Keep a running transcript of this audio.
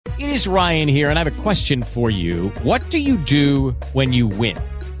It is Ryan here, and I have a question for you. What do you do when you win?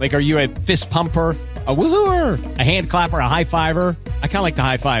 Like, are you a fist pumper, a woohooer, a hand clapper, a high fiver? I kind of like the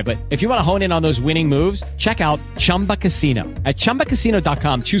high five, but if you want to hone in on those winning moves, check out Chumba Casino. At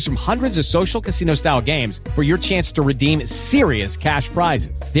ChumbaCasino.com, choose from hundreds of social casino-style games for your chance to redeem serious cash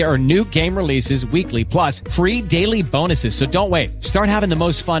prizes. There are new game releases weekly, plus free daily bonuses. So don't wait. Start having the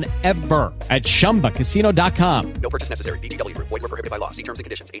most fun ever at ChumbaCasino.com. No purchase necessary. VGW Group. Void where prohibited by law. See terms and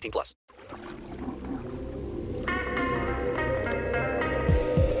conditions. 18 plus.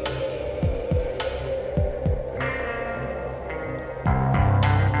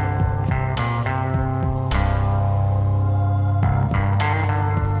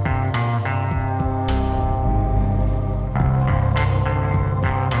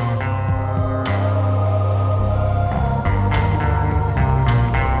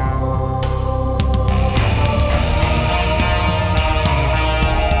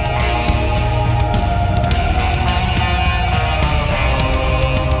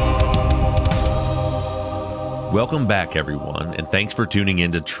 Welcome back, everyone, and thanks for tuning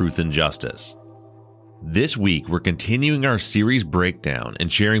in to Truth and Justice. This week, we're continuing our series breakdown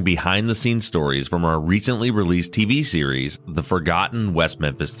and sharing behind-the-scenes stories from our recently released TV series, The Forgotten West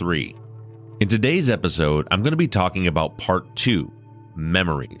Memphis 3. In today's episode, I'm going to be talking about Part 2,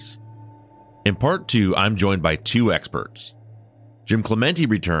 Memories. In Part 2, I'm joined by two experts. Jim Clemente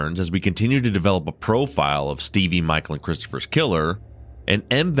returns as we continue to develop a profile of Stevie, Michael, and Christopher's killer, and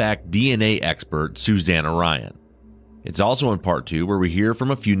MVAC DNA expert Susanna Ryan. It's also in Part 2 where we hear from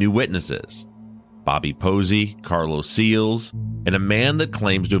a few new witnesses. Bobby Posey, Carlos Seals, and a man that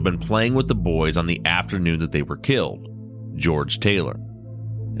claims to have been playing with the boys on the afternoon that they were killed, George Taylor.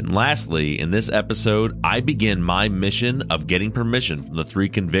 And lastly, in this episode, I begin my mission of getting permission from the three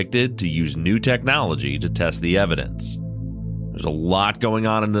convicted to use new technology to test the evidence. There's a lot going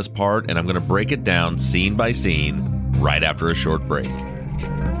on in this part, and I'm going to break it down scene by scene right after a short break.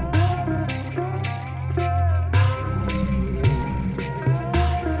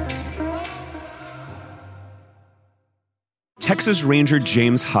 Texas Ranger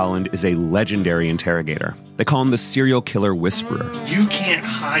James Holland is a legendary interrogator. They call him the serial killer whisperer. You can't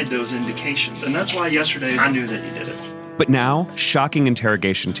hide those indications, and that's why yesterday I knew that he did it. But now, shocking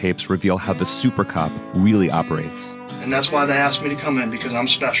interrogation tapes reveal how the super cop really operates. And that's why they asked me to come in, because I'm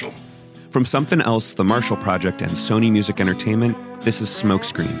special. From Something Else, The Marshall Project, and Sony Music Entertainment, this is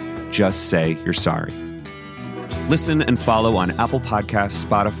Smokescreen. Just say you're sorry. Listen and follow on Apple Podcasts,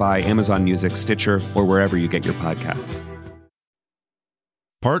 Spotify, Amazon Music, Stitcher, or wherever you get your podcasts.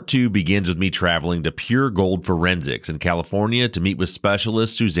 Part 2 begins with me traveling to Pure Gold Forensics in California to meet with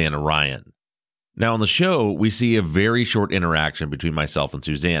specialist Susanna Ryan. Now on the show, we see a very short interaction between myself and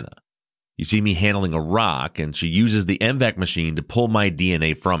Susanna. You see me handling a rock, and she uses the MVAC machine to pull my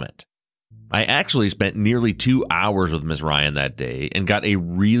DNA from it. I actually spent nearly 2 hours with Ms. Ryan that day and got a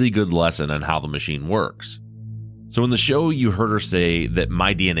really good lesson on how the machine works. So in the show, you heard her say that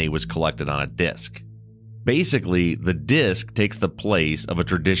my DNA was collected on a disc. Basically, the disc takes the place of a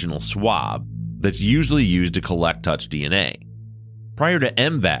traditional swab that's usually used to collect touch DNA. Prior to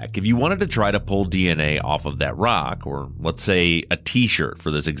MVAC, if you wanted to try to pull DNA off of that rock, or let's say a t-shirt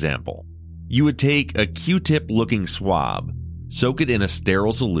for this example, you would take a Q-tip looking swab, soak it in a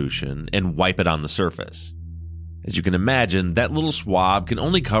sterile solution, and wipe it on the surface. As you can imagine, that little swab can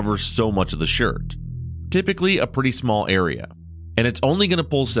only cover so much of the shirt, typically a pretty small area. And it's only going to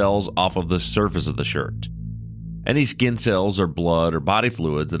pull cells off of the surface of the shirt. Any skin cells or blood or body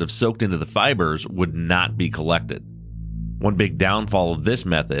fluids that have soaked into the fibers would not be collected. One big downfall of this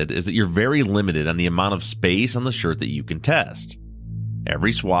method is that you're very limited on the amount of space on the shirt that you can test.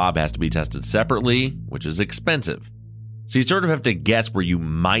 Every swab has to be tested separately, which is expensive. So you sort of have to guess where you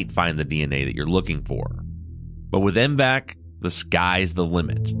might find the DNA that you're looking for. But with MVAC, the sky's the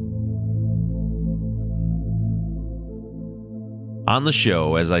limit. On the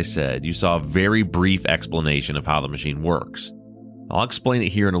show, as I said, you saw a very brief explanation of how the machine works. I'll explain it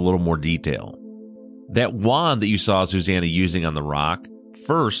here in a little more detail. That wand that you saw Susanna using on the rock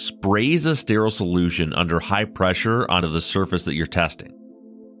first sprays a sterile solution under high pressure onto the surface that you're testing.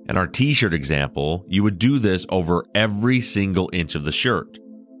 In our t-shirt example, you would do this over every single inch of the shirt.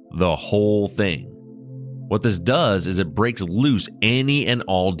 The whole thing. What this does is it breaks loose any and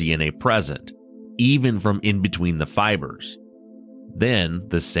all DNA present, even from in between the fibers. Then,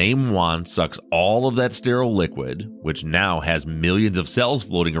 the same wand sucks all of that sterile liquid, which now has millions of cells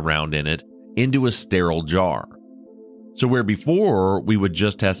floating around in it, into a sterile jar. So where before we would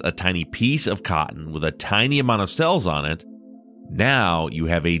just test a tiny piece of cotton with a tiny amount of cells on it, now you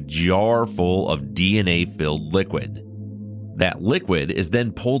have a jar full of DNA-filled liquid. That liquid is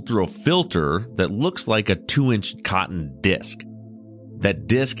then pulled through a filter that looks like a 2-inch cotton disc. That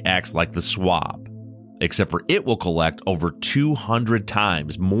disc acts like the swab, except for it will collect over 200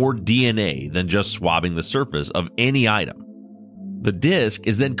 times more DNA than just swabbing the surface of any item. The disc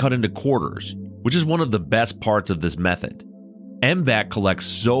is then cut into quarters, which is one of the best parts of this method. MVAC collects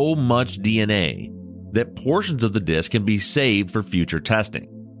so much DNA that portions of the disc can be saved for future testing.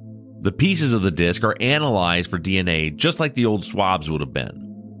 The pieces of the disc are analyzed for DNA just like the old swabs would have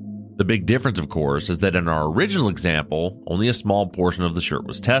been. The big difference, of course, is that in our original example, only a small portion of the shirt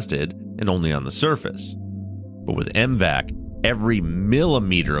was tested and only on the surface. But with MVAC, every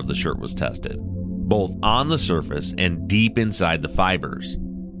millimeter of the shirt was tested, both on the surface and deep inside the fibers,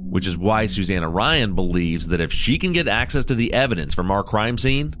 which is why Susanna Ryan believes that if she can get access to the evidence from our crime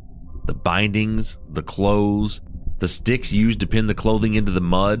scene, the bindings, the clothes, the sticks used to pin the clothing into the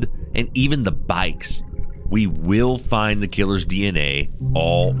mud, and even the bikes, we will find the killer's DNA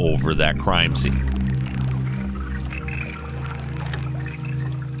all over that crime scene.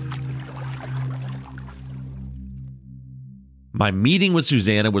 My meeting with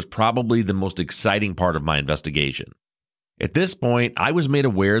Susanna was probably the most exciting part of my investigation. At this point, I was made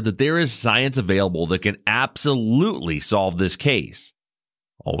aware that there is science available that can absolutely solve this case.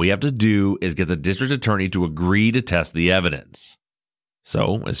 All we have to do is get the district attorney to agree to test the evidence.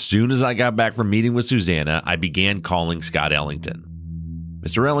 So, as soon as I got back from meeting with Susanna, I began calling Scott Ellington.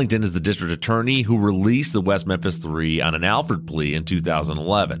 Mr. Ellington is the district attorney who released the West Memphis 3 on an Alford plea in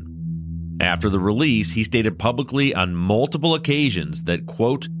 2011. After the release, he stated publicly on multiple occasions that,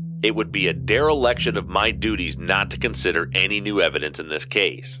 quote, "It would be a dereliction of my duties not to consider any new evidence in this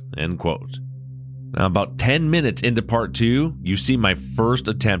case," end quote. Now, about 10 minutes into part 2, you see my first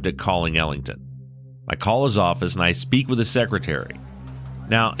attempt at calling Ellington. I call his office and I speak with his secretary.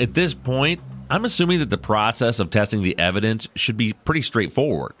 Now, at this point, I'm assuming that the process of testing the evidence should be pretty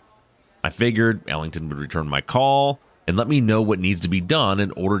straightforward. I figured Ellington would return my call and let me know what needs to be done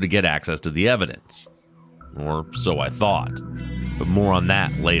in order to get access to the evidence. Or so I thought, but more on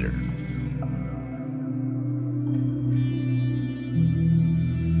that later.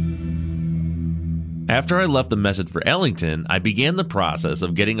 After I left the message for Ellington, I began the process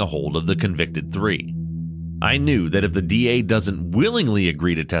of getting a hold of the convicted 3. I knew that if the DA doesn't willingly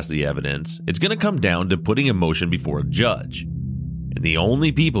agree to test the evidence, it's going to come down to putting a motion before a judge. And the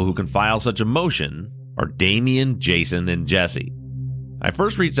only people who can file such a motion are Damien, Jason, and Jesse. I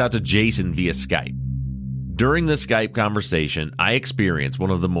first reached out to Jason via Skype. During the Skype conversation, I experienced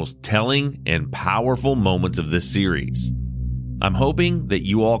one of the most telling and powerful moments of this series. I'm hoping that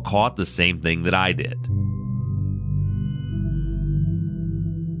you all caught the same thing that I did.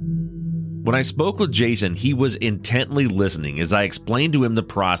 When I spoke with Jason, he was intently listening as I explained to him the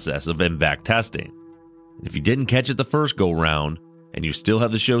process of MVAC testing. If you didn't catch it the first go-round, and you still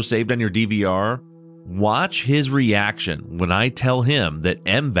have the show saved on your DVR, watch his reaction when I tell him that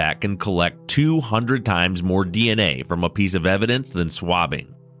MVAC can collect 200 times more DNA from a piece of evidence than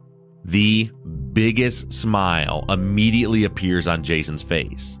swabbing. The biggest smile immediately appears on Jason's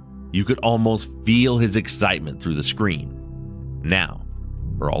face. You could almost feel his excitement through the screen. Now,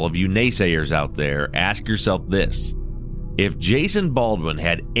 for all of you naysayers out there, ask yourself this. If Jason Baldwin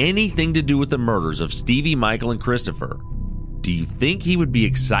had anything to do with the murders of Stevie, Michael, and Christopher, do you think he would be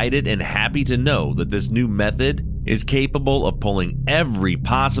excited and happy to know that this new method is capable of pulling every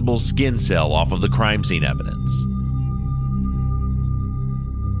possible skin cell off of the crime scene evidence?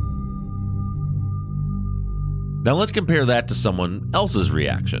 Now let's compare that to someone else's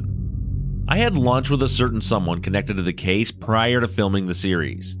reaction. I had lunch with a certain someone connected to the case prior to filming the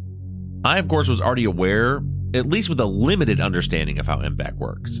series. I, of course, was already aware, at least with a limited understanding of how MVAC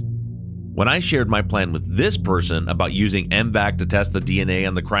works. When I shared my plan with this person about using MVAC to test the DNA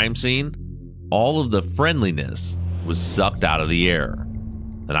on the crime scene, all of the friendliness was sucked out of the air,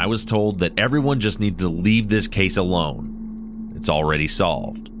 and I was told that everyone just needs to leave this case alone. It's already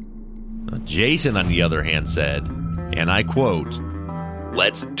solved. Now, Jason, on the other hand, said, and I quote,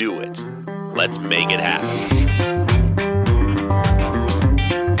 "Let's do it. Let's make it happen."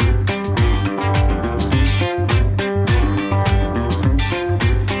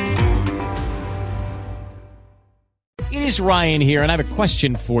 It is Ryan here, and I have a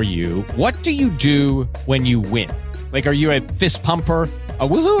question for you. What do you do when you win? Like, are you a fist pumper, a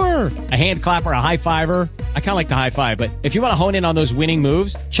woohooer, a hand clapper, a high fiver? I kind of like the high five, but if you want to hone in on those winning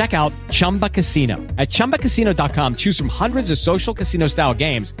moves, check out Chumba Casino. At ChumbaCasino.com, choose from hundreds of social casino-style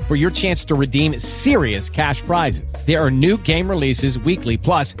games for your chance to redeem serious cash prizes. There are new game releases weekly,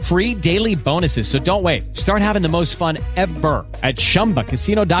 plus free daily bonuses. So don't wait. Start having the most fun ever at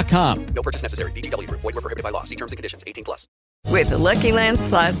ChumbaCasino.com. No purchase necessary. VGW Group. Void where prohibited by law. See terms and conditions. 18+. With the Lucky Land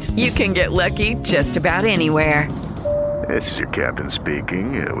Slots, you can get lucky just about anywhere. This is your captain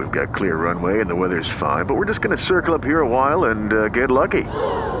speaking. We've got clear runway and the weather's fine, but we're just going to circle up here a while and get lucky.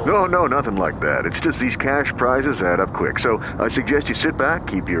 No, nothing like that. It's just these cash prizes add up quick. So I suggest you sit back,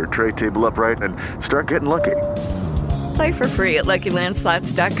 keep your tray table upright, and start getting lucky. Play for free at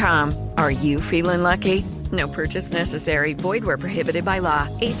LuckyLandSlots.com. Are you feeling lucky? No purchase necessary. Void where prohibited by law.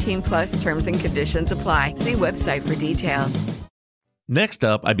 18+ terms and conditions apply. See website for details. Next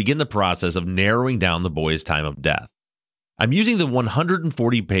up, I begin the process of narrowing down the boys' time of death. I'm using the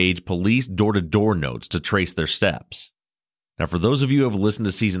 140-page police door-to-door notes to trace their steps. Now, for those of you who have listened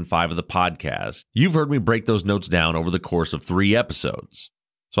to Season 5 of the podcast, you've heard me break those notes down over the course of 3 episodes.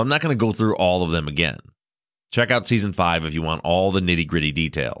 So I'm not going to go through all of them again. Check out Season 5 if you want all the nitty-gritty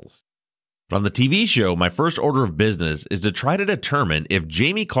details. But on the TV show, my first order of business is to try to determine if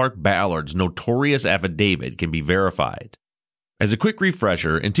Jamie Clark Ballard's notorious affidavit can be verified. As a quick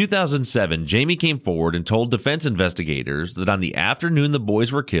refresher, in 2007, Jamie came forward and told defense investigators that on the afternoon the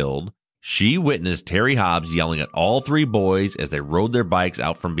boys were killed, she witnessed Terry Hobbs yelling at all 3 boys as they rode their bikes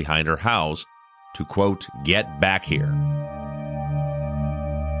out from behind her house to, quote, get back here.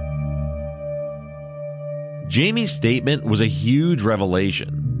 Jamie's statement was a huge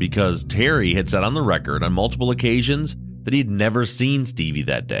revelation because Terry had said on the record on multiple occasions that he'd never seen Stevie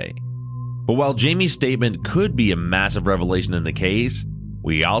that day. But while Jamie's statement could be a massive revelation in the case,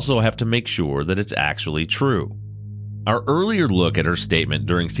 we also have to make sure that it's actually true. Our earlier look at her statement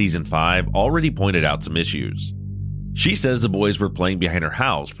during Season 5 already pointed out some issues. She says the boys were playing behind her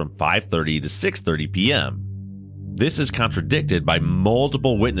house from 5:30 to 6:30 p.m. This is contradicted by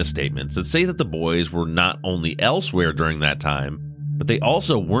multiple witness statements that say that the boys were not only elsewhere during that time, but they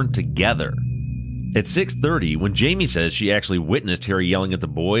also weren't together. At 6:30, when Jamie says she actually witnessed Harry yelling at the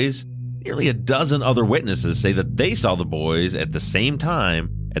boys, nearly a dozen other witnesses say that they saw the boys at the same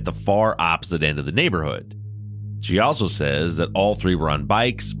time at the far opposite end of the neighborhood. She also says that all 3 were on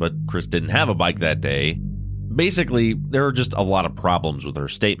bikes, but Chris didn't have a bike that day. Basically, there are just a lot of problems with her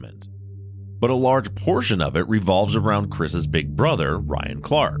statement. But a large portion of it revolves around Chris's big brother, Ryan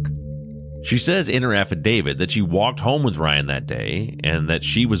Clark. She says in her affidavit that she walked home with Ryan that day and that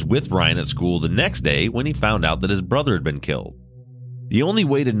she was with Ryan at school the next day when he found out that his brother had been killed. The only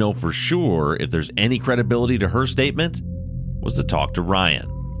way to know for sure if there's any credibility to her statement was to talk to Ryan.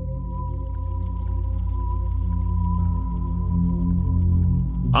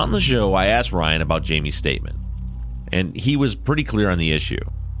 On the show, I asked Ryan about Jamie's statement, and he was pretty clear on the issue,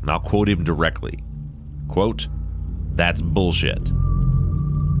 and I'll quote him directly. Quote, "That's bullshit."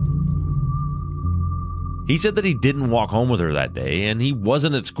 He said that he didn't walk home with her that day, and he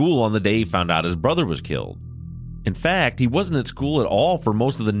wasn't at school on the day he found out his brother was killed. In fact, he wasn't at school at all for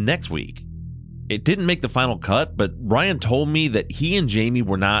most of the next week. It didn't make the final cut, but Ryan told me that he and Jamie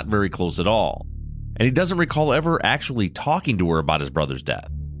were not very close at all, and he doesn't recall ever actually talking to her about his brother's death.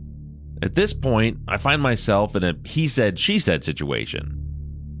 At this point, I find myself in a he said, she said situation.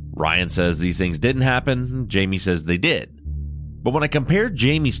 Ryan says these things didn't happen, Jamie says they did. But when I compare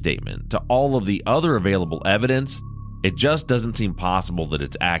Jamie's statement to all of the other available evidence, it just doesn't seem possible that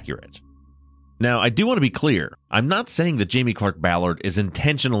it's accurate. Now, I do want to be clear. I'm not saying that Jamie Clark Ballard is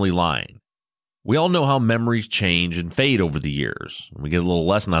intentionally lying. We all know how memories change and fade over the years. We get a little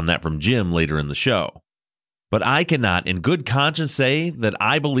lesson on that from Jim later in the show. But I cannot in good conscience say that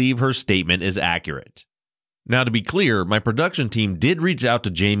I believe her statement is accurate. Now, to be clear, my production team did reach out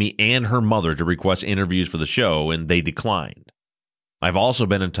to Jamie and her mother to request interviews for the show, and they declined. I've also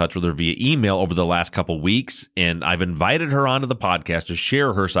been in touch with her via email over the last couple weeks, and I've invited her onto the podcast to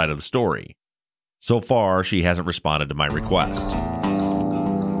share her side of the story. So far, she hasn't responded to my request.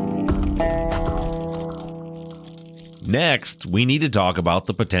 Next, we need to talk about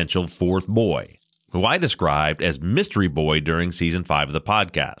the potential 4th boy, who I described as Mystery Boy during Season 5 of the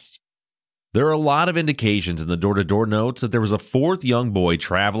podcast. There are a lot of indications in the door-to-door notes that there was a 4th young boy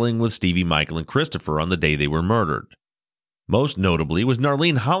traveling with Stevie, Michael, and Christopher on the day they were murdered. Most notably was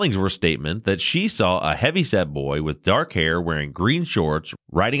Narlene Hollingsworth's statement that she saw a heavyset boy with dark hair wearing green shorts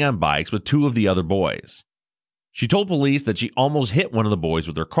riding on bikes with 2 of the other boys. She told police that she almost hit one of the boys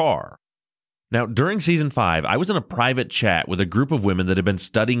with her car. Now, during Season 5, I was in a private chat with a group of women that had been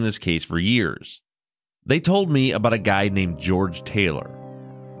studying this case for years. They told me about a guy named George Taylor.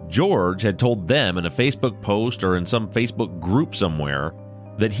 George had told them in a Facebook post or in some Facebook group somewhere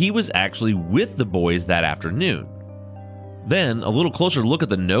that he was actually with the boys that afternoon. Then, a little closer look at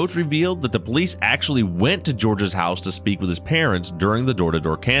the notes revealed that the police actually went to George's house to speak with his parents during the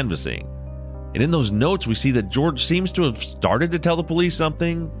door-to-door canvassing. And in those notes, we see that George seems to have started to tell the police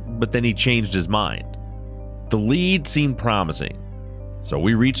something, but then he changed his mind. The lead seemed promising, so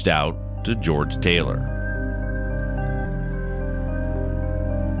we reached out to George Taylor.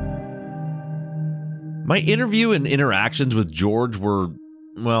 My interview and interactions with George were,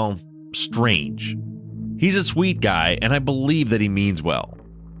 well, strange. He's a sweet guy, and I believe that he means well.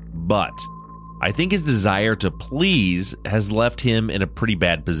 But I think his desire to please has left him in a pretty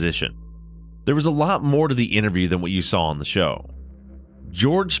bad position. There was a lot more to the interview than what you saw on the show.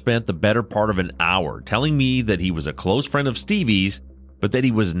 George spent the better part of an hour telling me that he was a close friend of Stevie's, but that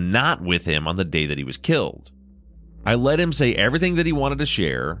he was not with him on the day that he was killed. I let him say everything that he wanted to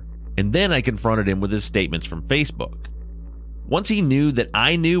share, and then I confronted him with his statements from Facebook. Once he knew that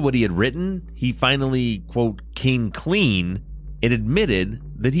I knew what he had written, he finally, quote, came clean and admitted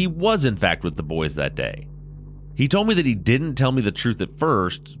that he was in fact with the boys that day. He told me that he didn't tell me the truth at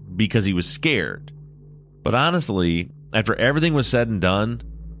first because he was scared. But honestly, after everything was said and done,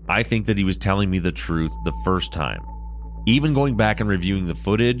 I think that he was telling me the truth the first time. Even going back and reviewing the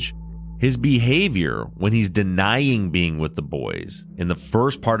footage, his behavior when he's denying being with the boys in the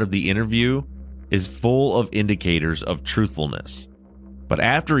first part of the interview is full of indicators of truthfulness. But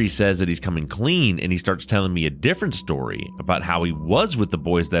after he says that he's coming clean and he starts telling me a different story about how he was with the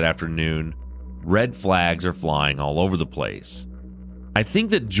boys that afternoon, red flags are flying all over the place. I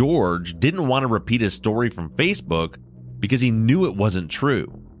think that George didn't want to repeat his story from Facebook because he knew it wasn't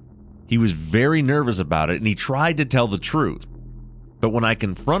true. He was very nervous about it and he tried to tell the truth. But when I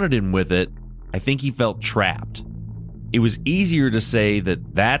confronted him with it, I think he felt trapped. It was easier to say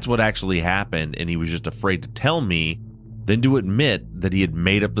that that's what actually happened and he was just afraid to tell me than to admit that he had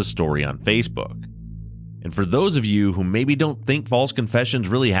made up the story on Facebook. And for those of you who maybe don't think false confessions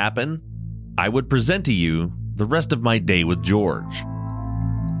really happen, I would present to you the rest of my day with George.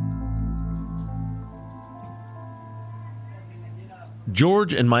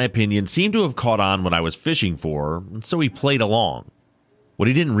 George, in my opinion, seemed to have caught on what I was fishing for, and so he played along. What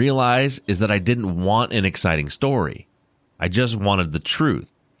he didn't realize is that I didn't want an exciting story. I just wanted the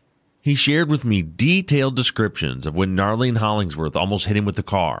truth. He shared with me detailed descriptions of when Narlene Hollingsworth almost hit him with the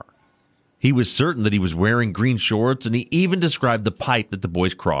car. He was certain that he was wearing green shorts, and he even described the pipe that the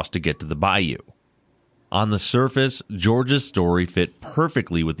boys crossed to get to the bayou. On the surface, George's story fit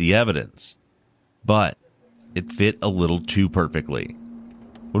perfectly with the evidence. But it fit a little too perfectly.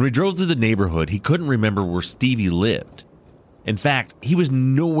 When we drove through the neighborhood, he couldn't remember where Stevie lived. In fact, he was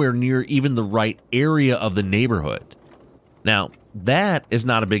nowhere near even the right area of the neighborhood. Now, that is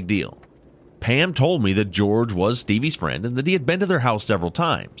not a big deal. Pam told me that George was Stevie's friend and that he had been to their house several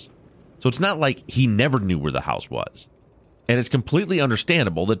times. So it's not like he never knew where the house was. And it's completely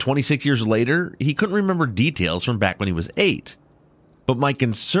understandable that 26 years later, he couldn't remember details from back when he was 8. But my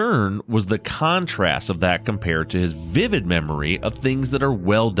concern was the contrast of that compared to his vivid memory of things that are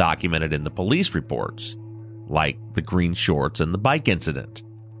well documented in the police reports, like the green shorts and the bike incident.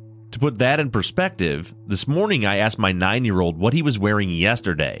 To put that in perspective, this morning I asked my 9-year-old what he was wearing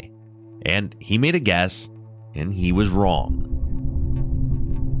yesterday, and he made a guess, and he was wrong.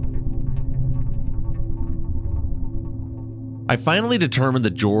 I finally determined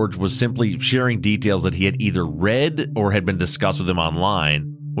that George was simply sharing details that he had either read or had been discussed with him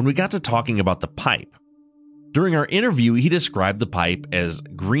online when we got to talking about the pipe. During our interview, he described the pipe as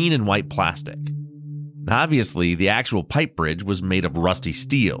green and white plastic. Now, obviously, the actual pipe bridge was made of rusty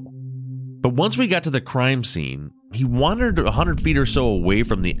steel. But once we got to the crime scene, he wandered 100 feet or so away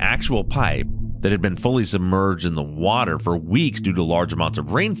from the actual pipe that had been fully submerged in the water for weeks due to large amounts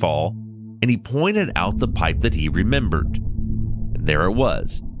of rainfall, and he pointed out the pipe that he remembered. And there it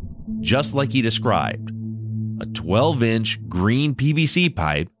was, just like he described, a 12-inch green PVC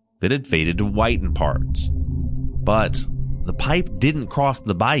pipe that had faded to white in parts. But the pipe didn't cross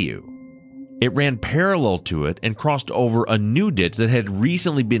the bayou. It ran parallel to it and crossed over a new ditch that had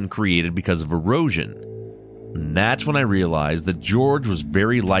recently been created because of erosion. And that's when I realized that George was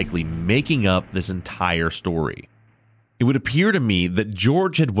very likely making up this entire story. It would appear to me that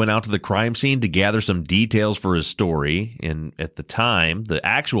George had went out to the crime scene to gather some details for his story, and at the time, the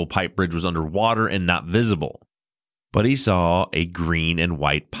actual pipe bridge was underwater and not visible. But he saw a green and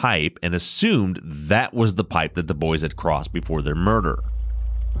white pipe and assumed that was the pipe that the boys had crossed before their murder.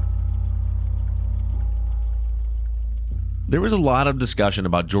 There was a lot of discussion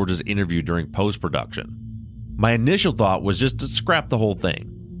about George's interview during post-production. My initial thought was just to scrap the whole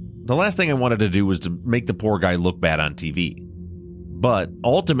thing. The last thing I wanted to do was to make the poor guy look bad on TV. But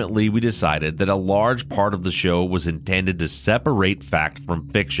ultimately, we decided that a large part of the show was intended to separate fact from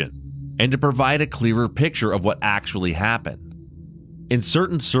fiction and to provide a clearer picture of what actually happened. In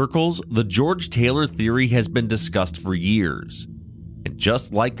certain circles, the George Taylor theory has been discussed for years. And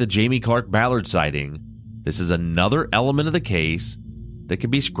just like the Jamie Clark Ballard sighting, This is another element of the case that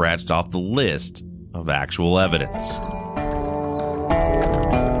can be scratched off the list of actual evidence.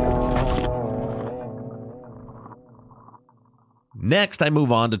 Next, I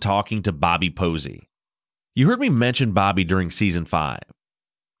move on to talking to Bobby Posey. You heard me mention Bobby during Season 5.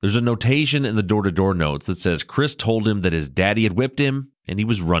 There's a notation in the door-to-door notes that says Chris told him that his daddy had whipped him and he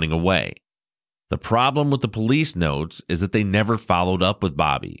was running away. The problem with the police notes is that they never followed up with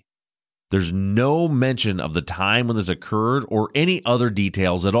Bobby. There's no mention of the time when this occurred or any other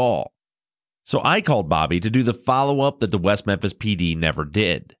details at all. So I called Bobby to do the follow-up that the West Memphis PD never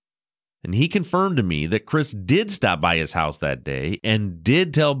did. And he confirmed to me that Chris did stop by his house that day and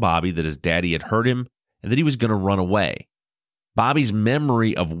did tell Bobby that his daddy had hurt him and that he was going to run away. Bobby's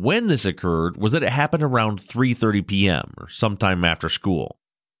memory of when this occurred was that it happened around 3:30 p.m. or sometime after school.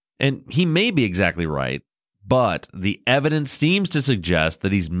 And he may be exactly right, but the evidence seems to suggest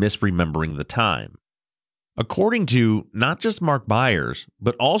that he's misremembering the time. According to not just Mark Byers,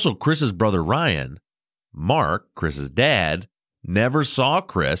 but also Chris's brother Ryan, Mark, Chris's dad, never saw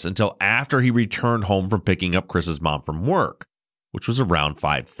Chris until after he returned home from picking up Chris's mom from work, which was around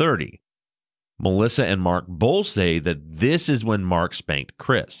 5:30. Melissa and Mark both say that this is when Mark spanked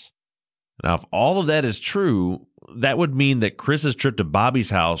Chris. Now, if all of that is true, that would mean that Chris's trip to Bobby's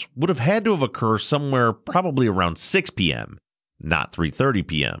house would have had to have occurred somewhere probably around 6 p.m., not 3:30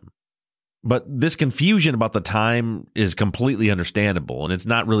 p.m. But this confusion about the time is completely understandable, and it's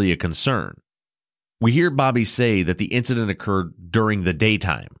not really a concern. We hear Bobby say that the incident occurred during the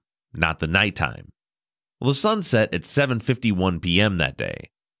daytime, not the nighttime. Well, the sun set at 7:51 p.m. that day,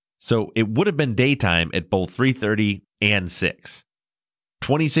 so it would have been daytime at both 3:30 and 6.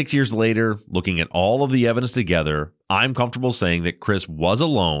 26 years later, looking at all of the evidence together, I'm comfortable saying that Chris was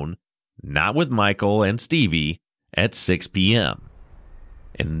alone, not with Michael and Stevie, at 6 p.m.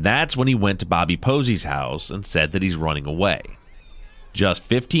 And that's when he went to Bobby Posey's house and said that he's running away. Just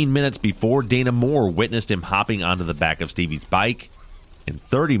 15 minutes before Dana Moore witnessed him hopping onto the back of Stevie's bike, and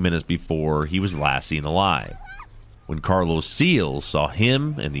 30 minutes before he was last seen alive, when Carlos Seals saw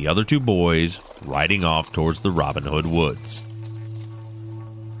him and the other two boys riding off towards the Robin Hood Woods.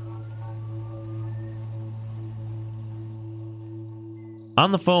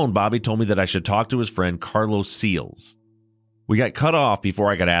 On the phone, Bobby told me that I should talk to his friend Carlos Seals. We got cut off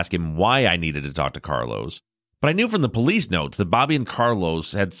before I could ask him why I needed to talk to Carlos, but I knew from the police notes that Bobby and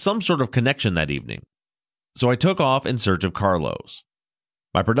Carlos had some sort of connection that evening. So I took off in search of Carlos.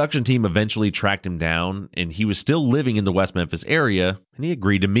 My production team eventually tracked him down, and he was still living in the West Memphis area, and he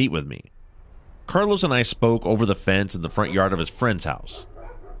agreed to meet with me. Carlos and I spoke over the fence in the front yard of his friend's house.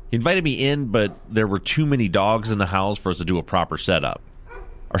 He invited me in, but there were too many dogs in the house for us to do a proper setup.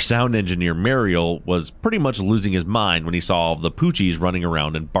 Our sound engineer, Mariel, was pretty much losing his mind when he saw all the poochies running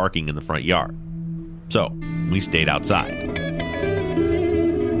around and barking in the front yard. So, we stayed outside.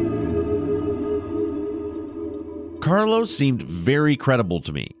 Carlos seemed very credible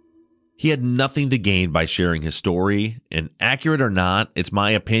to me. He had nothing to gain by sharing his story, and accurate or not, it's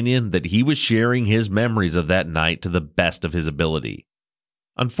my opinion that he was sharing his memories of that night to the best of his ability.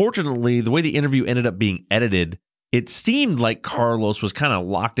 Unfortunately, the way the interview ended up being edited, it seemed like Carlos was kind of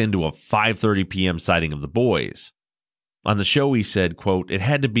locked into a 5:30 p.m. sighting of the boys. On the show, he said, quote, it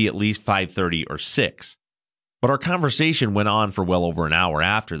had to be at least 5:30 or 6. But our conversation went on for well over an hour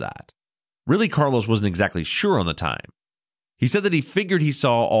after that. Really, Carlos wasn't exactly sure on the time. He said that he figured he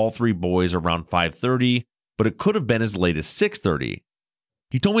saw all three boys around 5:30, but it could have been as late as 6:30.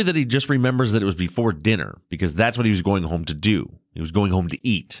 He told me that he just remembers that it was before dinner because that's what he was going home to do. He was going home to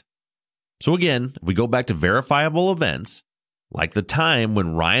eat. So again, if we go back to verifiable events, like the time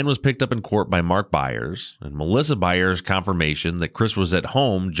when Ryan was picked up in court by Mark Byers, and Melissa Byers' confirmation that Chris was at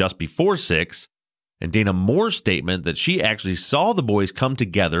home just before 6, and Dana Moore's statement that she actually saw the boys come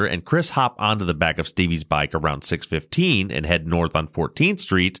together and Chris hop onto the back of Stevie's bike around 6:15 and head north on 14th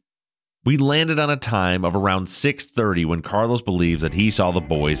Street, we landed on a time of around 6:30 when Carlos believes that he saw the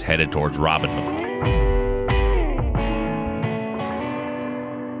boys headed towards Robin Hood.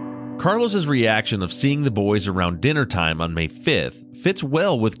 Carlos's reaction of seeing the boys around dinner time on May 5th fits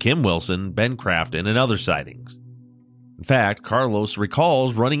well with Kim Wilson, Ben Crafton, and other sightings. In fact, Carlos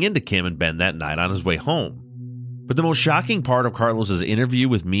recalls running into Kim and Ben that night on his way home. But the most shocking part of Carlos's interview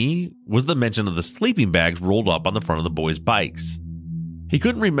with me was the mention of the sleeping bags rolled up on the front of the boys' bikes. He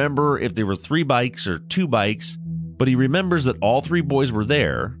couldn't remember if there were 3 bikes or 2 bikes, but he remembers that all 3 boys were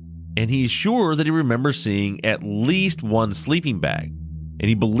there, and he's sure that he remembers seeing at least one sleeping bag. And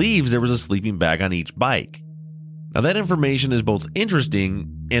he believes there was a sleeping bag on each bike. Now that information is both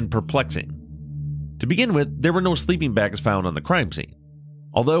interesting and perplexing. To begin with, there were no sleeping bags found on the crime scene.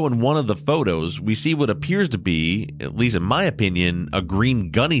 Although in one of the photos, we see what appears to be, at least in my opinion, a green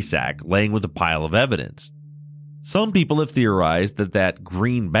gunny sack laying with a pile of evidence. Some people have theorized that that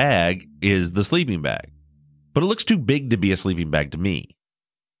green bag is the sleeping bag, but it looks too big to be a sleeping bag to me.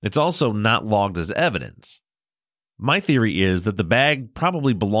 It's also not logged as evidence. My theory is that the bag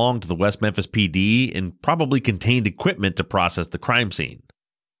probably belonged to the West Memphis PD and probably contained equipment to process the crime scene.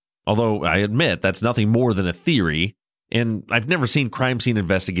 Although I admit that's nothing more than a theory, and I've never seen crime scene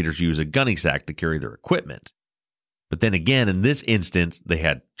investigators use a gunny sack to carry their equipment. But then again, in this instance, they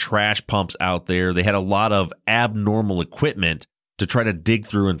had trash pumps out there. They had a lot of abnormal equipment to try to dig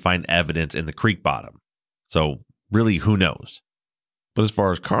through and find evidence in the creek bottom. So really, who knows? But as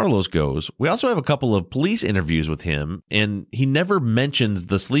far as Carlos goes, we also have a couple of police interviews with him, and he never mentions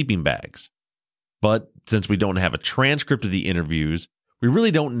the sleeping bags. But since we don't have a transcript of the interviews, we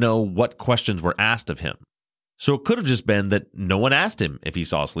really don't know what questions were asked of him. So it could have just been that no one asked him if he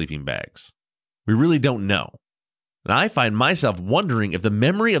saw sleeping bags. We really don't know. And I find myself wondering if the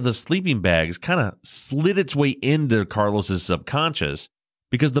memory of the sleeping bags kind of slid its way into Carlos's subconscious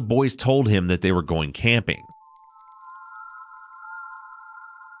because the boys told him that they were going camping.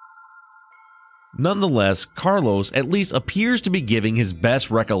 Nonetheless, Carlos at least appears to be giving his best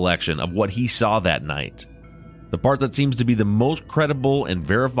recollection of what he saw that night. The part that seems to be the most credible and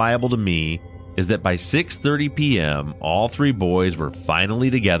verifiable to me is that by 6:30 p.m., all three boys were finally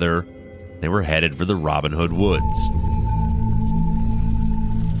together. They were headed for the Robin Hood Woods.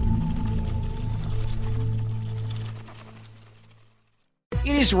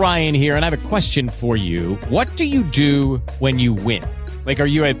 It is Ryan here, and I have a question for you. What do you do when you win? Like, are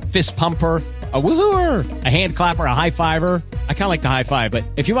you a fist pumper, a woohooer, a hand clapper, a high fiver? I kind of like the high five, but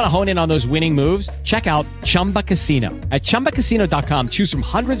if you want to hone in on those winning moves, check out Chumba Casino. At ChumbaCasino.com, choose from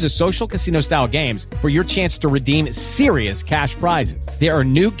hundreds of social casino-style games for your chance to redeem serious cash prizes. There are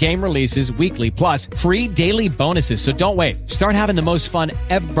new game releases weekly, plus free daily bonuses, so don't wait. Start having the most fun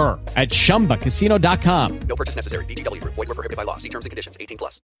ever at ChumbaCasino.com. No purchase necessary. VGW Group. Void where prohibited by law. See terms and conditions.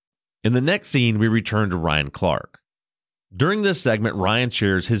 18+. In the next scene, we return to Ryan Clark. During this segment, Ryan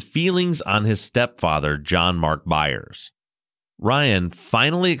shares his feelings on his stepfather, John Mark Byers. Ryan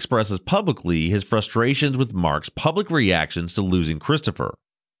finally expresses publicly his frustrations with Mark's public reactions to losing Christopher.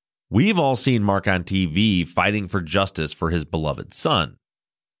 We've all seen Mark on TV fighting for justice for his beloved son.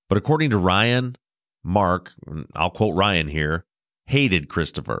 But according to Ryan, Mark, I'll quote Ryan here, hated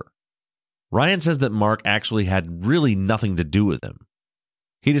Christopher. Ryan says that Mark actually had really nothing to do with him.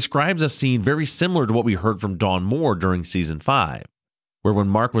 He describes a scene very similar to what we heard from Dawn Moore during season 5, where when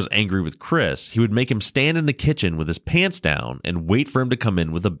Mark was angry with Chris, he would make him stand in the kitchen with his pants down and wait for him to come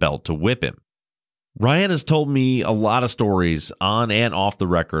in with a belt to whip him. Ryan has told me a lot of stories on and off the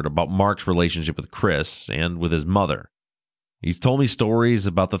record about Mark's relationship with Chris and with his mother. He's told me stories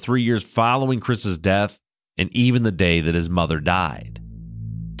about the 3 years following Chris's death and even the day that his mother died.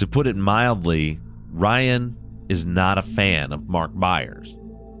 To put it mildly, Ryan is not a fan of Mark Byers.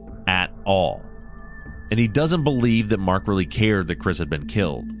 At all. And he doesn't believe that Mark really cared that Chris had been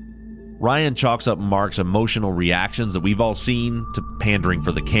killed. Ryan chalks up Mark's emotional reactions that we've all seen to pandering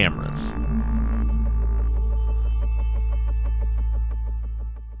for the cameras.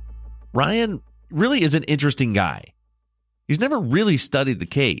 Ryan really is an interesting guy. He's never really studied the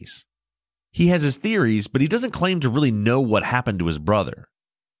case. He has his theories, but he doesn't claim to really know what happened to his brother.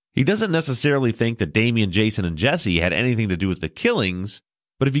 He doesn't necessarily think that Damien, Jason, and Jesse had anything to do with the killings,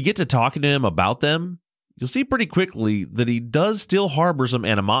 but if you get to talking to him about them, you'll see pretty quickly that he does still harbor some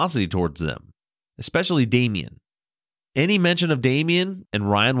animosity towards them, especially Damien. Any mention of Damien,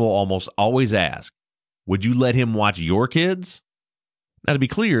 and Ryan will almost always ask, would you let him watch your kids? Now, to be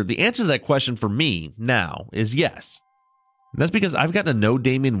clear, the answer to that question for me now is yes. And that's because I've gotten to know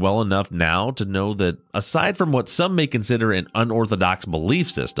Damien well enough now to know that aside from what some may consider an unorthodox belief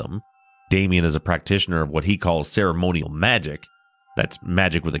system, Damien is a practitioner of what he calls ceremonial magic. That's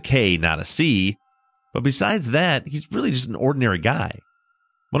magic with a K, not a C. But besides that, he's really just an ordinary guy.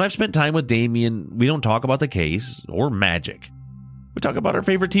 When I've spent time with Damien, we don't talk about the case or magic. We talk about our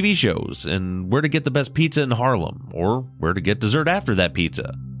favorite TV shows and where to get the best pizza in Harlem or where to get dessert after that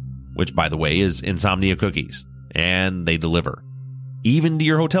pizza, which, by the way, is Insomnia Cookies, and they deliver, even to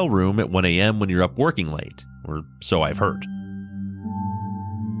your hotel room at 1 a.m. when you're up working late, or so I've heard.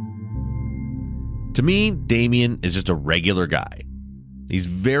 To me, Damien is just a regular guy. He's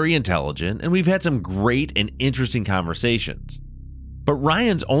very intelligent, and we've had some great and interesting conversations. But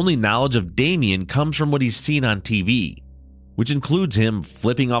Ryan's only knowledge of Damien comes from what he's seen on TV, which includes him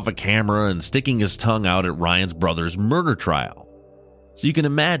flipping off a camera and sticking his tongue out at Ryan's brother's murder trial. So you can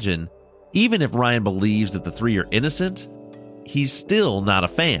imagine, even if Ryan believes that the three are innocent, he's still not a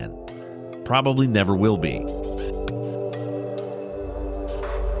fan. Probably never will be.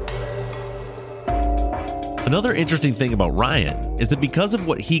 Another interesting thing about Ryan is that because of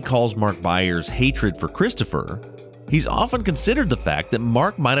what he calls Mark Byers' hatred for Christopher, he's often considered the fact that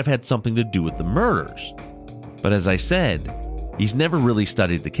Mark might have had something to do with the murders. But as I said, he's never really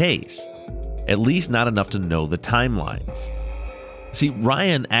studied the case, at least not enough to know the timelines. See,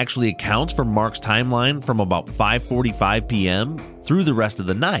 Ryan actually accounts for Mark's timeline from about 5:45 p.m. through the rest of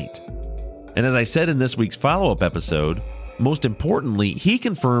the night. And as I said in this week's follow-up episode, most importantly, he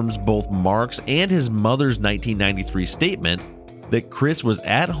confirms both Mark's and his mother's 1993 statement that Chris was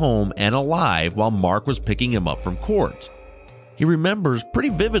at home and alive while Mark was picking him up from court. He remembers pretty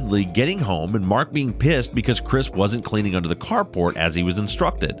vividly getting home and Mark being pissed because Chris wasn't cleaning under the carport as he was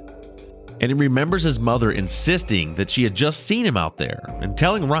instructed. And he remembers his mother insisting that she had just seen him out there and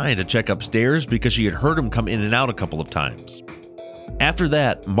telling Ryan to check upstairs because she had heard him come in and out a couple of times. After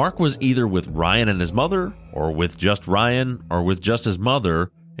that, Mark was either with Ryan and his mother, or with just Ryan, or with just his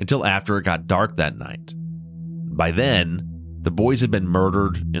mother until after it got dark that night. By then, the boys had been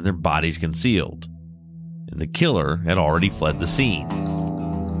murdered and their bodies concealed, and the killer had already fled the scene.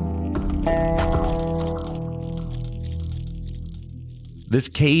 This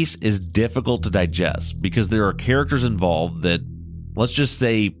case is difficult to digest because there are characters involved that, let's just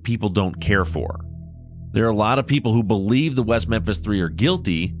say, people don't care for. There are a lot of people who believe the West Memphis Three are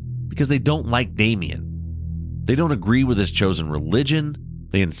guilty because they don't like Damien. They don't agree with his chosen religion,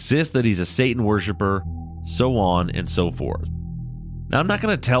 they insist that he's a Satan worshiper, so on and so forth. Now, I'm not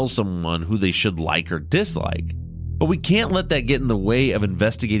going to tell someone who they should like or dislike, but we can't let that get in the way of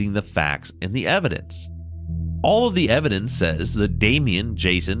investigating the facts and the evidence. All of the evidence says that Damien,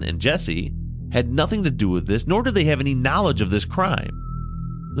 Jason, and Jesse had nothing to do with this, nor do they have any knowledge of this crime.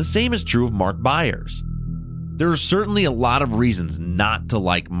 The same is true of Mark Byers. There are certainly a lot of reasons not to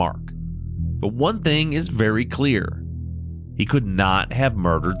like Mark, but one thing is very clear. He could not have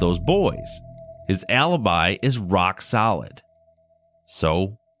murdered those boys. His alibi is rock solid.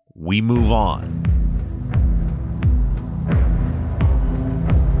 So, we move on.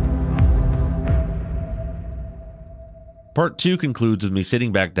 Part 2 concludes with me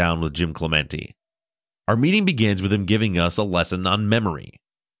sitting back down with Jim Clemente. Our meeting begins with him giving us a lesson on memory.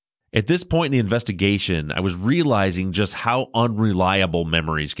 At this point in the investigation, I was realizing just how unreliable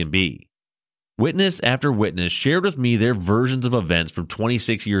memories can be. Witness after witness shared with me their versions of events from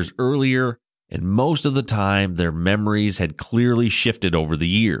 26 years earlier, and most of the time their memories had clearly shifted over the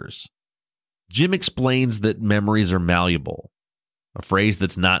years. Jim explains that memories are malleable, a phrase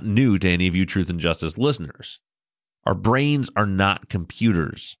that's not new to any of you Truth and Justice listeners. Our brains are not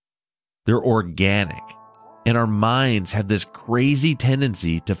computers. They're organic. And our minds have this crazy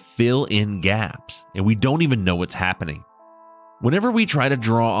tendency to fill in gaps, and we don't even know what's happening. Whenever we try to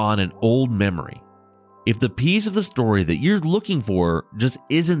draw on an old memory, if the piece of the story that you're looking for just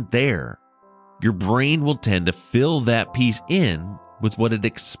isn't there, your brain will tend to fill that piece in with what it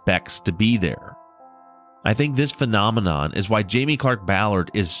expects to be there. I think this phenomenon is why Jamie Clark Ballard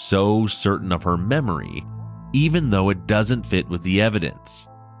is so certain of her memory, even though it doesn't fit with the evidence.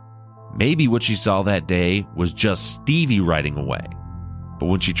 Maybe what she saw that day was just Stevie riding away. But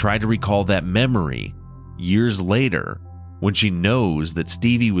when she tried to recall that memory, years later, when she knows that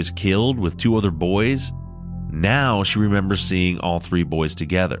Stevie was killed with 2 other boys, now she remembers seeing all 3 boys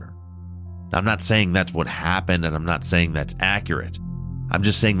together. Now, I'm not saying that's what happened, and I'm not saying that's accurate. I'm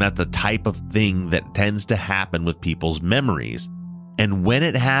just saying that's the type of thing that tends to happen with people's memories. And when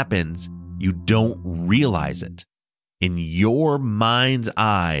it happens, you don't realize it. In your mind's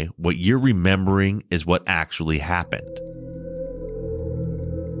eye, what you're remembering is what actually happened.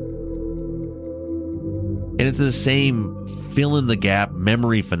 And it's the same fill-in-the-gap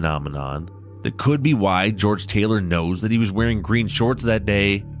memory phenomenon that could be why George Taylor knows that he was wearing green shorts that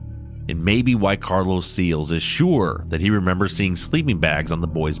day, and maybe why Carlos Seals is sure that he remembers seeing sleeping bags on the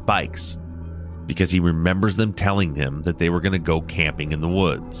boys' bikes, because he remembers them telling him that they were going to go camping in the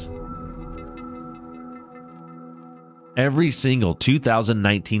woods. Every single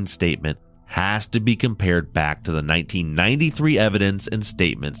 2019 statement has to be compared back to the 1993 evidence and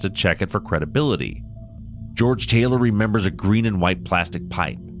statements to check it for credibility. George Taylor remembers a green and white plastic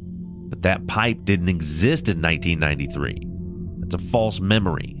pipe, but that pipe didn't exist in 1993. That's a false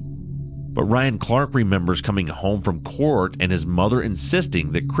memory. But Ryan Clark remembers coming home from court and his mother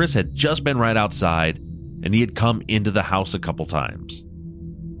insisting that Chris had just been right outside and he had come into the house a couple times.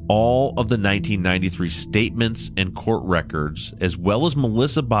 All of the 1993 statements and court records, as well as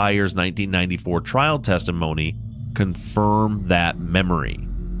Melissa Byers' 1994 trial testimony, confirm that memory.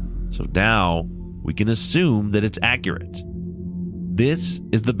 So now we can assume that it's accurate. This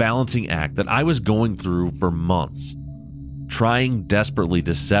is the balancing act that I was going through for months, trying desperately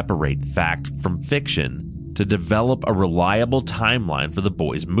to separate fact from fiction to develop a reliable timeline for the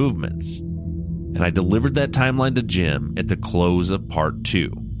boys' movements. And I delivered that timeline to Jim at the close of part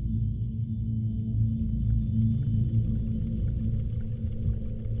 2.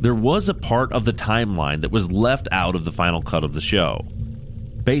 There was a part of the timeline that was left out of the final cut of the show.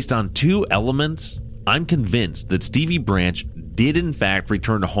 Based on 2 elements, I'm convinced that Stevie Branch did in fact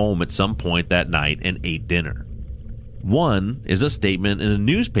return home at some point that night and ate dinner. One is a statement in a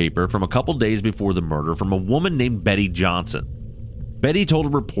newspaper from a couple days before the murder from a woman named Betty Johnson. Betty told a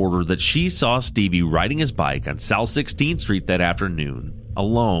reporter that she saw Stevie riding his bike on South 16th Street that afternoon,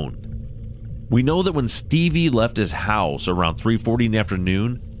 alone. We know that when Stevie left his house around 3:40 in the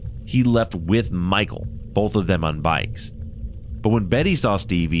afternoon, he left with Michael, both of them on bikes. But when Betty saw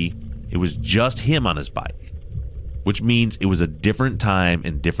Stevie, it was just him on his bike, which means it was a different time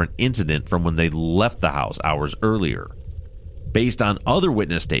and different incident from when they left the house hours earlier. Based on other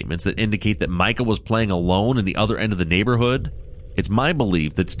witness statements that indicate that Michael was playing alone in the other end of the neighborhood, it's my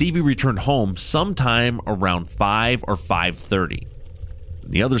belief that Stevie returned home sometime around 5 or 5:30.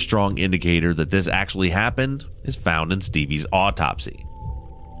 The other strong indicator that this actually happened is found in Stevie's autopsy.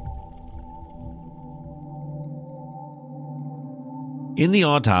 In the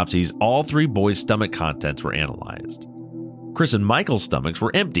autopsies, all 3 boys' stomach contents were analyzed. Chris and Michael's stomachs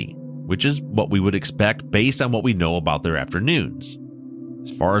were empty, which is what we would expect based on what we know about their afternoons.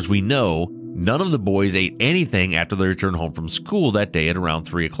 As far as we know, none of the boys ate anything after they returned home from school that day at around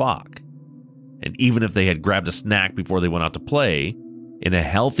 3 o'clock. And even if they had grabbed a snack before they went out to play, in a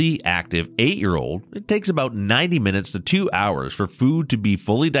healthy, active 8-year-old, it takes about 90 minutes to 2 hours for food to be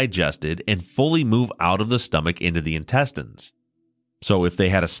fully digested and fully move out of the stomach into the intestines. So if they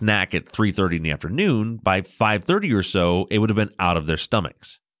had a snack at 3:30 in the afternoon, by 5:30 or so, it would have been out of their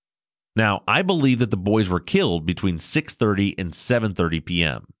stomachs. Now, I believe that the boys were killed between 6:30 and 7:30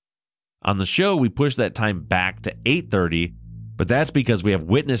 p.m. On the show, we pushed that time back to 8:30, but that's because we have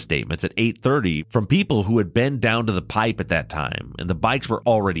witness statements at 8:30 from people who had been down to the pipe at that time, and the bikes were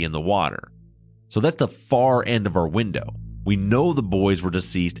already in the water. So that's the far end of our window. We know the boys were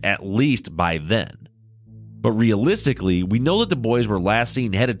deceased at least by then. But realistically, we know that the boys were last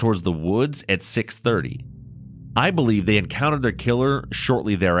seen headed towards the woods at 6:30. I believe they encountered their killer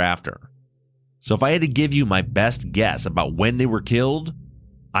shortly thereafter. So if I had to give you my best guess about when they were killed,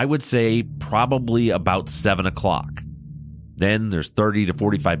 I would say probably about 7 o'clock. Then there's 30 to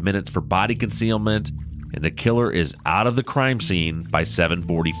 45 minutes for body concealment, and the killer is out of the crime scene by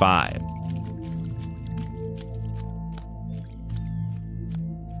 7:45.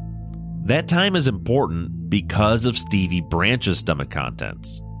 That time is important because of Stevie Branch's stomach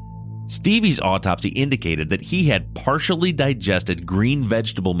contents. Stevie's autopsy indicated that he had partially digested green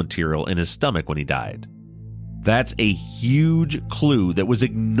vegetable material in his stomach when he died. That's a huge clue that was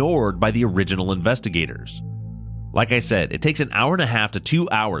ignored by the original investigators. Like I said, it takes an hour and a half to 2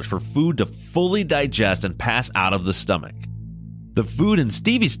 hours for food to fully digest and pass out of the stomach. The food in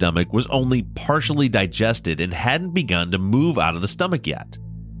Stevie's stomach was only partially digested and hadn't begun to move out of the stomach yet.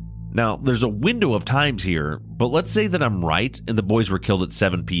 Now, there's a window of times here, but let's say that I'm right and the boys were killed at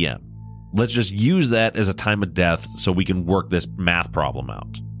 7 p.m. Let's just use that as a time of death so we can work this math problem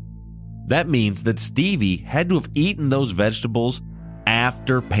out. That means that Stevie had to have eaten those vegetables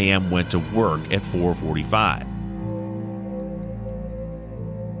after Pam went to work at 4:45.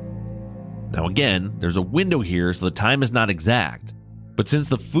 Now again, there's a window here, so the time is not exact. But since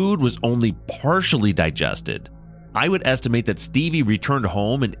the food was only partially digested, I would estimate that Stevie returned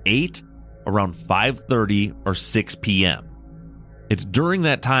home and ate around 5:30 or 6 p.m. It's during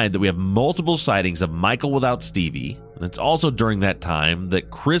that time that we have multiple sightings of Michael without Stevie, and it's also during that time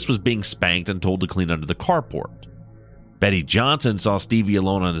that Chris was being spanked and told to clean under the carport. Betty Johnson saw Stevie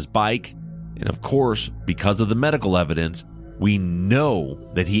alone on his bike, and of course, because of the medical evidence, we know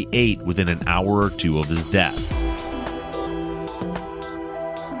that he ate within an hour or two of his death.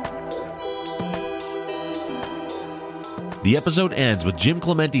 The episode ends with Jim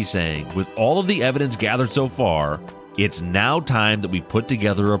Clemente saying, with all of the evidence gathered so far, it's now time that we put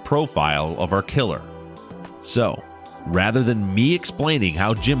together a profile of our killer. So, rather than me explaining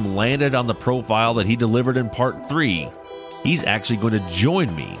how Jim landed on the profile that he delivered in Part 3, he's actually going to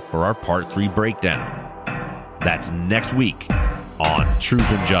join me for our Part 3 breakdown. That's next week on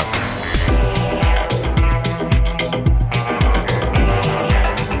Truth and Justice.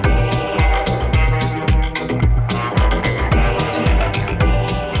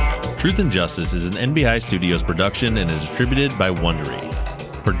 Truth and Justice is an NBI Studios production and is distributed by Wondery.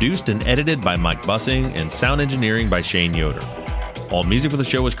 Produced and edited by Mike Bussing and sound engineering by Shane Yoder. All music for the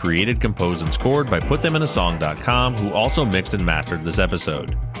show was created, composed, and scored by PutThemInASong.com, who also mixed and mastered this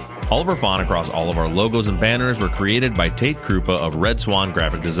episode. All of our font across all of our logos and banners were created by Tate Krupa of Red Swan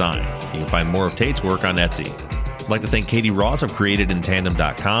Graphic Design. You can find more of Tate's work on Etsy. I'd like to thank Katie Ross of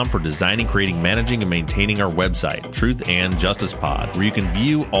CreatedInTandem.com for designing, creating, managing, and maintaining our website, Truth and Justice Pod, where you can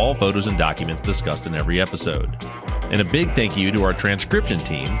view all photos and documents discussed in every episode. And a big thank you to our transcription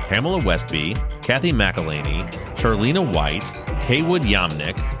team, Pamela Westby, Kathy McElhaney, Charlena White, Kaywood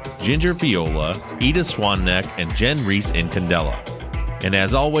Yamnick, Ginger Fiola, Edith Swanneck, and Jen Reese in Candela. And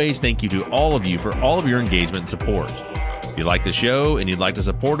as always, thank you to all of you for all of your engagement and support. If you like the show and you'd like to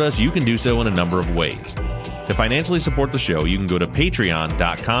support us, you can do so in a number of ways. To financially support the show, you can go to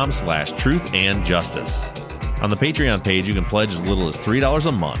patreon.com/truthandjustice. On the Patreon page, you can pledge as little as $3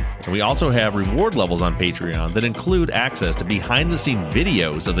 a month. And we also have reward levels on Patreon that include access to behind-the-scenes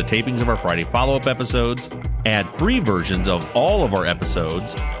videos of the tapings of our Friday follow-up episodes, ad-free versions of all of our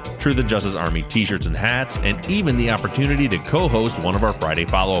episodes, Truth and Justice Army t-shirts and hats, and even the opportunity to co-host one of our Friday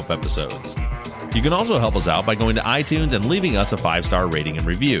follow-up episodes. You can also help us out by going to iTunes and leaving us a 5-star rating and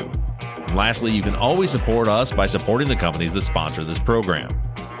review. And lastly, you can always support us by supporting the companies that sponsor this program.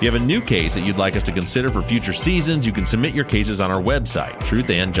 If you have a new case that you'd like us to consider for future seasons, you can submit your cases on our website,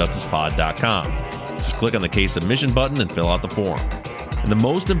 truthandjusticepod.com. Just click on the case submission button and fill out the form. And the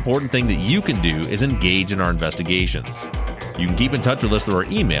most important thing that you can do is engage in our investigations. You can keep in touch with us through our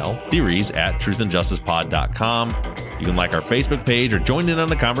email, theories@truthandjusticepod.com. You can like our Facebook page or join in on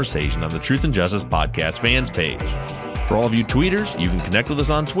the conversation on the Truth and Justice Podcast fans page. For all of you tweeters, you can connect with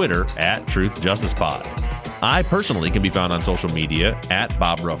us on Twitter @TruthJusticePod. I personally can be found on social media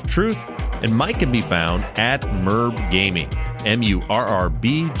 @BobRuffTruth, and Mike can be found @MurbGaming,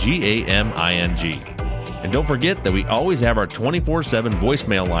 MURRBGAMING. And don't forget that we always have our 24/7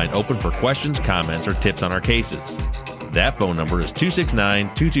 voicemail line open for questions, comments, or tips on our cases. That phone number is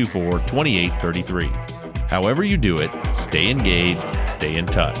 269-224-2833. However you do it, stay engaged, stay in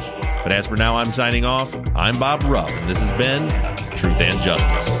touch. But as for now, I'm signing off. I'm Bob Ruff, and this has been Truth and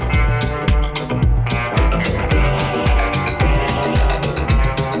Justice.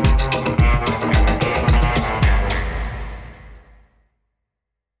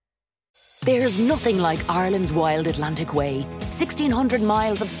 There's nothing like Ireland's wild Atlantic Way. 1,600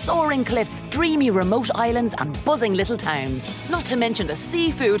 miles of soaring cliffs, dreamy remote islands and buzzing little towns. Not to mention the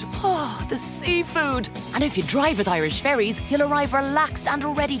seafood. Oh, the seafood. And if you drive with Irish ferries, you'll arrive relaxed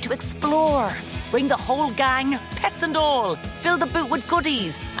and ready to explore. Bring the whole gang, pets and all. Fill the boot with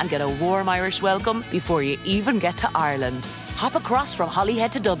goodies and get a warm Irish welcome before you even get to Ireland. Hop across from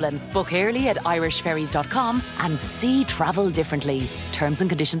Holyhead to Dublin. Book early at irishferries.com and see travel differently. Terms and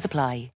conditions apply.